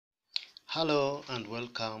Hello and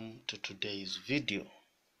welcome to today's video.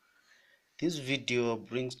 This video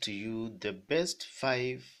brings to you the best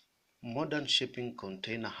 5 modern shipping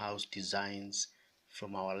container house designs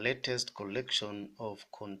from our latest collection of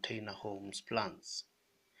container homes plans.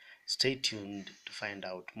 Stay tuned to find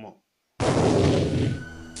out more.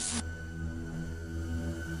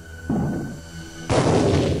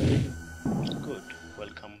 Good,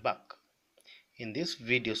 welcome back. In this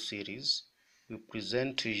video series, we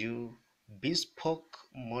present to you bespoke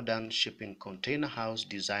modern shipping container house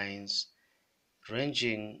designs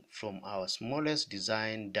ranging from our smallest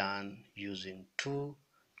design done using two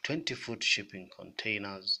 20-foot shipping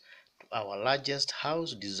containers to our largest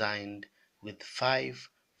house designed with 5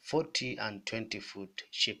 40 and 20-foot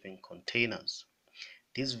shipping containers.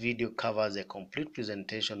 This video covers a complete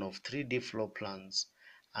presentation of 3D floor plans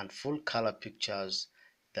and full color pictures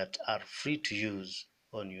that are free to use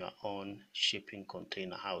on your own shipping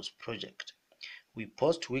container house project. We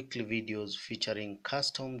post weekly videos featuring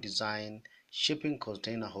custom design shipping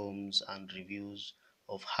container homes and reviews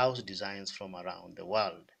of house designs from around the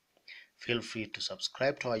world. Feel free to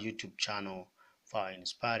subscribe to our YouTube channel for our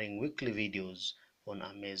inspiring weekly videos on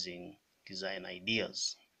amazing design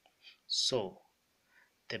ideas. So,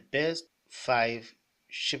 the best 5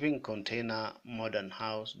 shipping container modern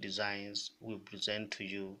house designs we present to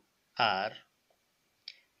you are: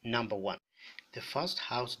 number 1. The first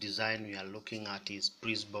house design we are looking at is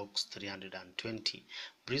BreezeBox 320.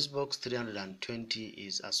 BreezeBox 320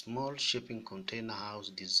 is a small shipping container house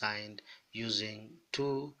designed using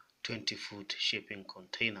two 20-foot shipping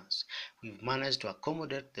containers. We've managed to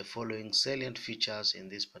accommodate the following salient features in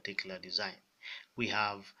this particular design. We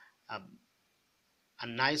have a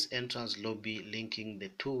nice entrance lobby linking the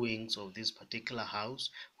two wings of this particular house.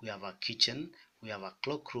 We have a kitchen, we have a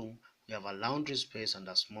cloakroom, we have a laundry space and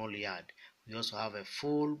a small yard. We also have a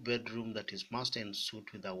full bedroom that is master en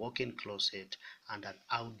suite with a walk-in closet and an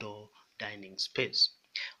outdoor dining space.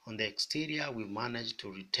 On the exterior, we managed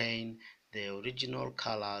to retain the original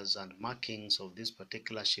colors and markings of these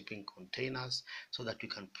particular shipping containers so that we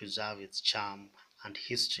can preserve its charm and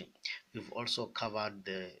history. We've also covered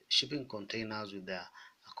the shipping containers with a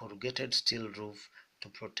corrugated steel roof to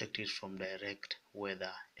protect it from direct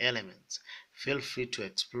weather elements. Feel free to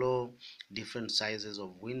explore different sizes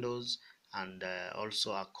of windows and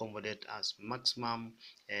also accommodate as maximum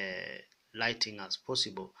lighting as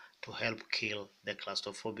possible to help kill the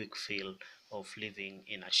claustrophobic feel of living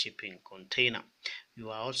in a shipping container. You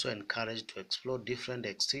are also encouraged to explore different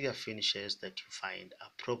exterior finishes that you find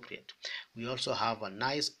appropriate. We also have a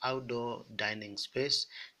nice outdoor dining space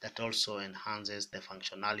that also enhances the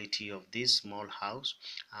functionality of this small house,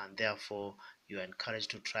 and therefore you are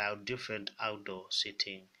encouraged to try out different outdoor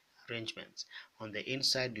seating arrangements. On the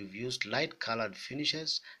inside, we've used light colored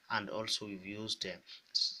finishes, and also we've used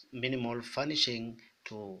minimal furnishing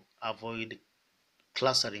to avoid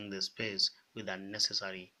clustering the space with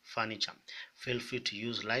unnecessary furniture. Feel free to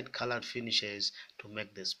use light colored finishes to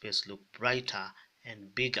make the space look brighter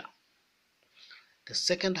and bigger. The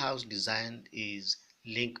second house design is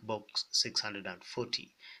LinkBox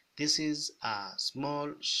 640. This is a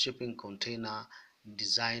small shipping container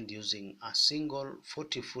designed using a single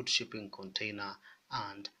 40-foot shipping container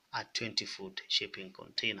and a 20-foot shipping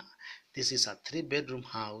container. This is a 3-bedroom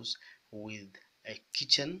house with a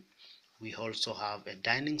kitchen. We also have a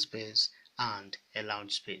dining space and a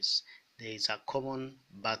lounge space. There is a common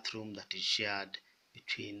bathroom that is shared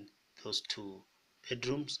between those two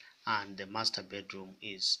bedrooms, and the master bedroom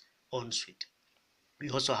is ensuite. We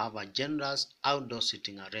also have a generous outdoor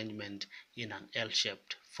seating arrangement in an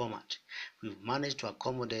L-shaped format. We've managed to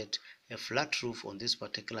accommodate a flat roof on this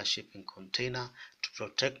particular shipping container to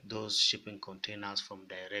protect those shipping containers from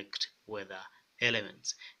direct weather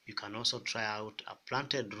elements. You can also try out a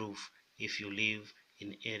planted roof if you live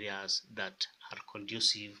in areas that are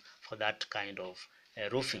conducive for that kind of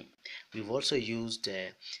roofing. We've also used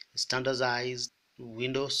standardized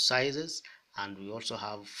window sizes, and we also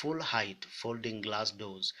have full height folding glass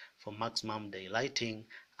doors for maximum daylighting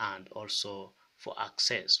and also for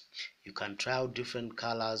access. You can try out different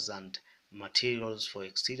colors and materials for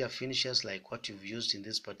exterior finishes like what you've used in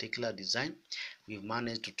this particular design. We've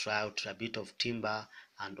managed to try out a bit of timber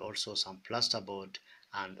and also some plasterboard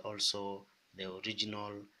and also the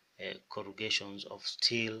original corrugations of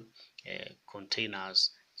steel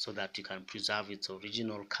containers so that you can preserve its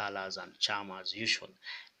original colors and charm as usual.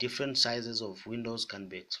 Different sizes of windows can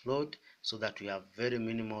be explored so that we have very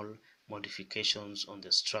minimal modifications on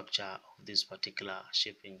the structure of this particular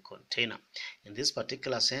shipping container. In this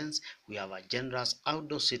particular sense, we have a generous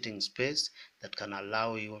outdoor seating space that can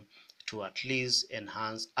allow you to at least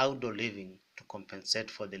enhance outdoor living to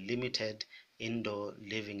compensate for the limited indoor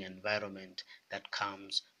living environment that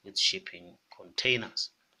comes with shipping containers.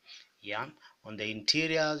 Yeah, on the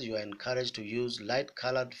interiors, you are encouraged to use light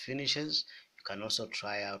colored finishes. You can also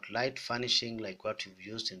try out light furnishing like what you've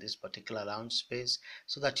used in this particular lounge space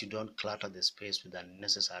so that you don't clutter the space with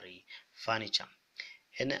unnecessary furniture.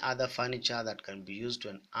 Any other furniture that can be used to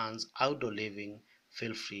enhance outdoor living,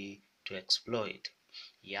 feel free to explore it.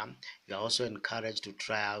 Yeah, you are also encouraged to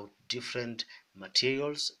try out different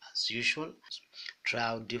materials as usual. Try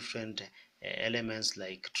out different elements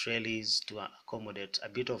like trellis to accommodate a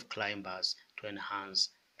bit of climbers to enhance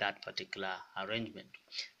that particular arrangement.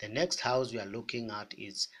 The next house we are looking at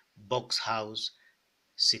is box house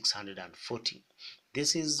 640.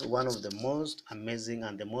 This is one of the most amazing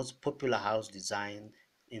and the most popular house design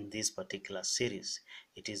in this particular series.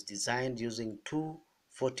 It is designed using two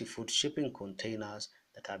 40-foot shipping containers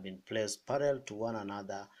that have been placed parallel to one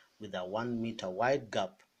another with a 1 meter wide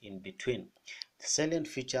gap in between. The salient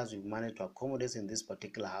features we've managed to accommodate in this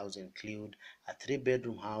particular house include a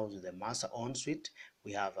 3-bedroom house with a master ensuite.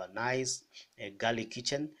 We have a nice galley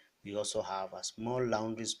kitchen. We also have a small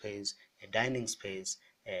laundry space, a dining space,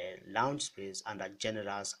 a lounge space, and a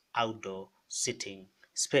generous outdoor sitting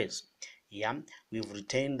space. Yeah, we've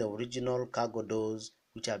retained the original cargo doors,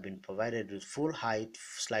 which have been provided with full height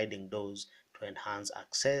sliding doors to enhance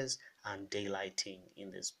access and daylighting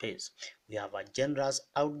in the space. We have a generous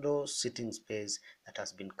outdoor sitting space that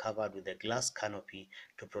has been covered with a glass canopy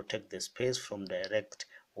to protect the space from direct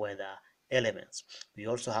weather elements. We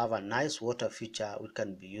also have a nice water feature which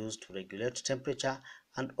can be used to regulate temperature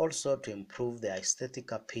and also to improve the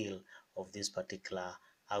aesthetic appeal of this particular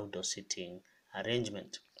outdoor sitting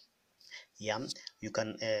arrangement. Yeah, you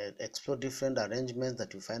can explore different arrangements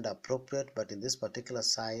that you find appropriate, but in this particular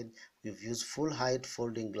side we've used full height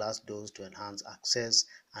folding glass doors to enhance access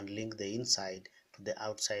and link the inside to the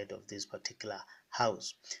outside of this particular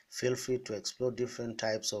house. Feel free to explore different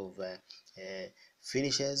types of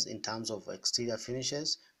finishes. In terms of exterior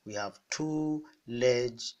finishes, we have two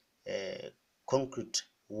ledge concrete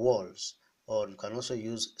walls, or you can also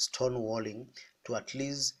use stone walling to at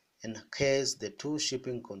least encase the two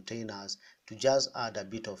shipping containers to just add a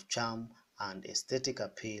bit of charm and aesthetic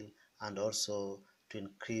appeal, and also to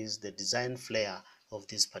increase the design flair of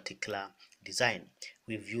this particular design.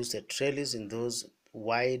 We've used the trellis in those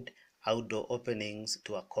wide outdoor openings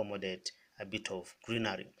to accommodate a bit of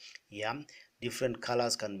greenery. Yeah, different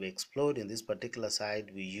colors can be explored. In this particular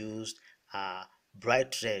side, we used a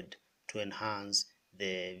bright red to enhance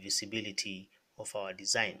the visibility of our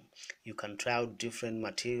design. You can try out different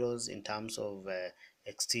materials in terms of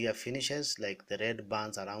exterior finishes like the red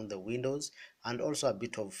bands around the windows, and also a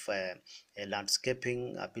bit of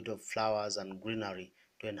landscaping, a bit of flowers and greenery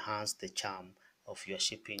to enhance the charm of your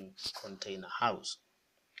shipping container house.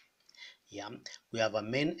 Yeah, we have a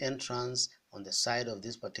main entrance on the side of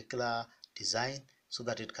this particular design so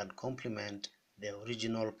that it can complement the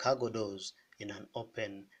original cargo doors in an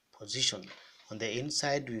open position. On the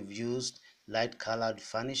inside, we've used light colored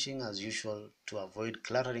furnishing as usual to avoid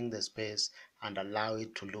cluttering the space and allow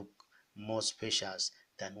it to look more spacious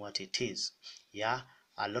than what it is. Yeah,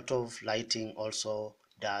 a lot of lighting also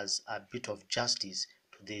does a bit of justice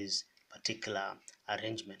to this particular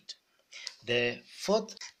arrangement. The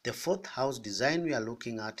fourth house design we are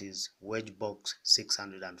looking at is WedgeBox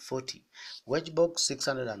 640. WedgeBox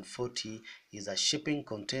 640 is a shipping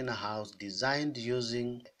container house designed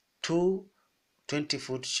using two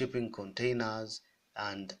 20-foot shipping containers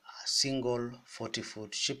and a single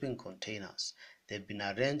 40-foot shipping containers. They've been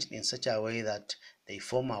arranged in such a way that they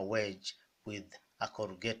form a wedge with a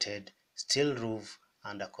corrugated steel roof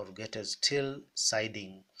and a corrugated steel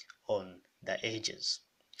siding on the edges.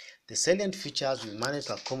 The salient features we managed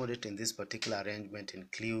to accommodate in this particular arrangement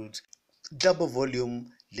include double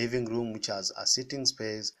volume living room, which has a sitting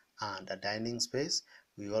space and a dining space.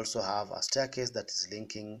 We also have a staircase that is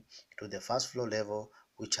linking to the first floor level,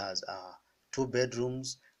 which has 2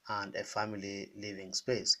 bedrooms and a family living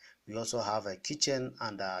space. We also have a kitchen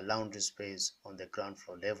and a laundry space on the ground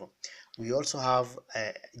floor level. We also have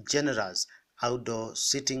generous outdoor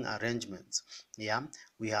sitting arrangements. Yeah,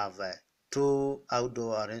 we have two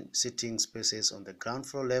outdoor sitting spaces on the ground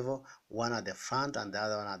floor level, one at the front and the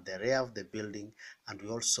other one at the rear of the building, and we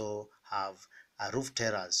also have a roof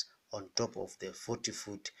terrace on top of the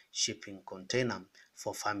 40-foot shipping container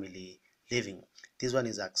for family living. This one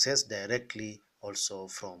is accessed directly also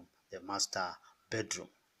from the master bedroom.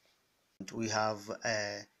 We have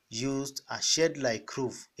used a shed-like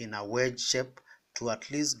roof in a wedge shape to at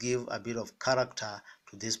least give a bit of character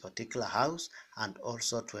to this particular house, and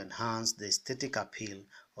also to enhance the aesthetic appeal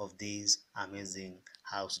of this amazing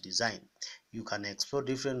house design. You can explore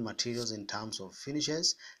different materials in terms of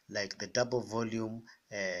finishes, like the double volume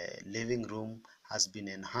living room has been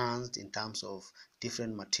enhanced in terms of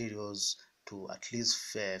different materials to at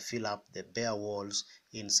least fill up the bare walls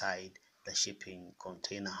inside the shipping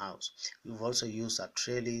container house. We've also used a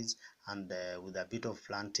trellis and with a bit of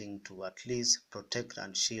planting to at least protect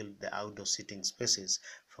and shield the outdoor sitting spaces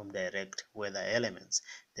from direct weather elements.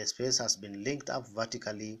 The space has been linked up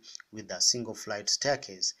vertically with a single flight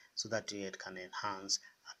staircase so that it can enhance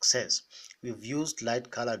access. We've used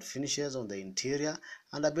light colored finishes on the interior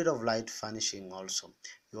and a bit of light furnishing also.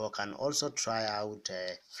 You can also try out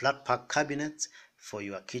flat pack cabinets for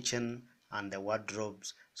your kitchen and the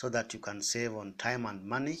wardrobes so that you can save on time and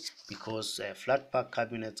money, because flat pack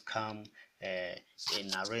cabinets come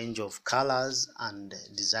in a range of colors and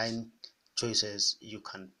design choices you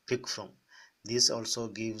can pick from. This also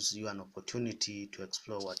gives you an opportunity to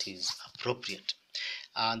explore what is appropriate.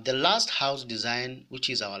 The last house design, which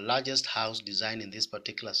is our largest house design in this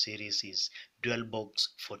particular series, is DualBox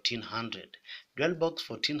 1400. DualBox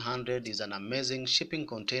 1400 is an amazing shipping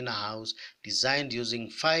container house designed using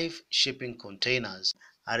 5 shipping containers,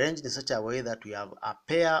 arranged in such a way that we have a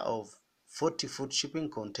pair of 40-foot shipping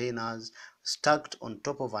containers stacked on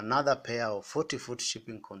top of another pair of 40-foot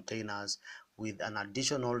shipping containers, with an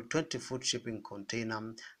additional 20-foot shipping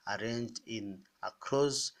container arranged in a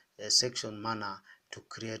cross section manner to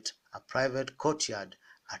create a private courtyard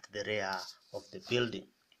at the rear of the building.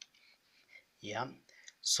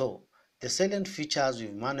 So the salient features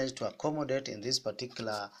we've managed to accommodate in this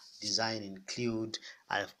particular design include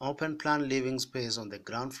an open plan living space on the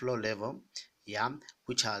ground floor level,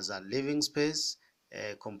 which has a living space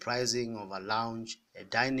comprising of a lounge, a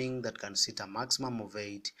dining that can seat a maximum of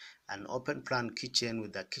 8, an open plan kitchen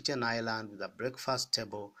with a kitchen island with a breakfast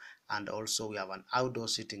table, and also we have an outdoor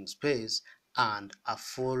sitting space and a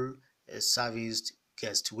full serviced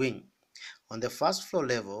guest wing. On the first floor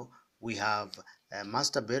level, we have a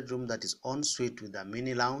master bedroom that is en suite with a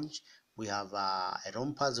mini lounge. We have a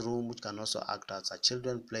romper's room, which can also act as a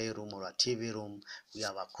children's playroom or a TV room. We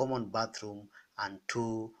have a common bathroom and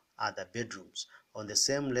 2 other bedrooms. On the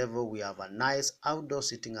same level, we have a nice outdoor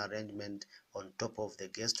sitting arrangement on top of the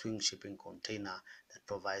guest wing shipping container that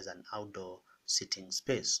provides an outdoor sitting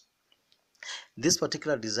space. This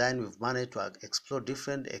particular design, we've managed to explore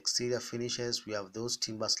different exterior finishes. We have those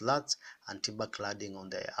timber slats and timber cladding on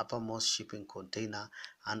the uppermost shipping container,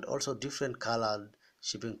 and also different colored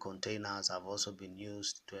shipping containers have also been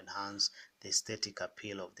used to enhance the aesthetic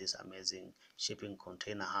appeal of this amazing shipping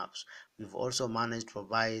container house. We've also managed to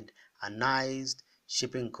provide a nice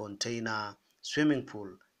shipping container swimming pool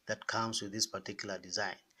that comes with this particular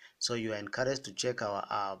design. So you are encouraged to check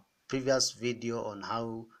our previous video on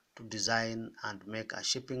how to design and make a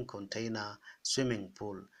shipping container swimming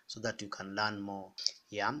pool so that you can learn more.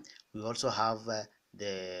 We also have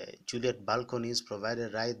the Juliet balconies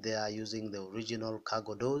provided right there using the original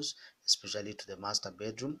cargo doors, especially to the master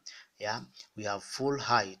bedroom. We have full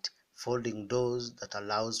height folding doors that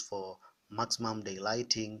allows for maximum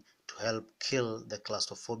daylighting to help kill the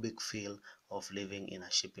claustrophobic feel of living in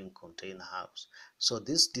a shipping container house. So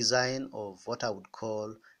this design of what I would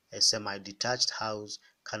call a semi-detached house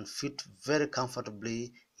can fit very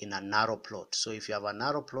comfortably in a narrow plot. So if you have a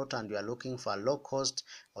narrow plot and you are looking for a low-cost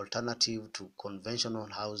alternative to conventional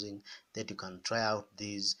housing, then you can try out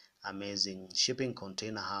this amazing shipping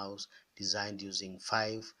container house designed using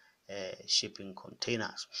 5 shipping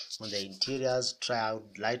containers. On the interiors, try out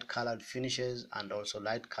light colored finishes and also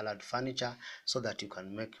light colored furniture so that you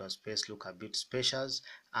can make your space look a bit spacious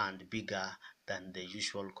and bigger than the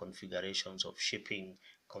usual configurations of shipping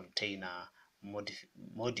container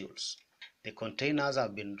modules. The containers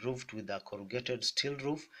have been roofed with a corrugated steel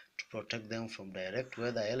roof to protect them from direct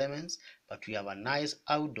weather elements, but we have a nice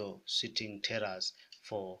outdoor sitting terrace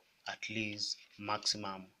for at least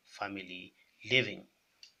maximum family living.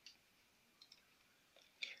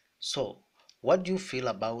 So, what do you feel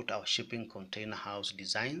about our shipping container house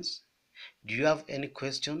designs? Do you have any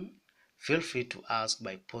question? Feel free to ask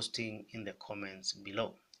by posting in the comments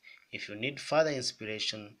below. If you need further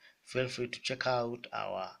inspiration, feel free to check out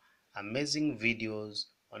our amazing videos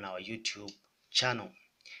on our YouTube channel.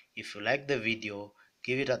 If you like the video,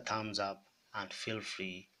 give it a thumbs up and feel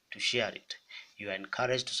free to share it. You are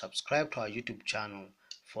encouraged to subscribe to our YouTube channel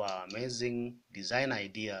for our amazing design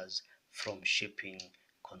ideas from shipping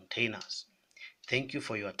containers. Thank you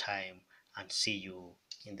for your time and see you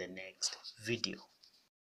in the next video.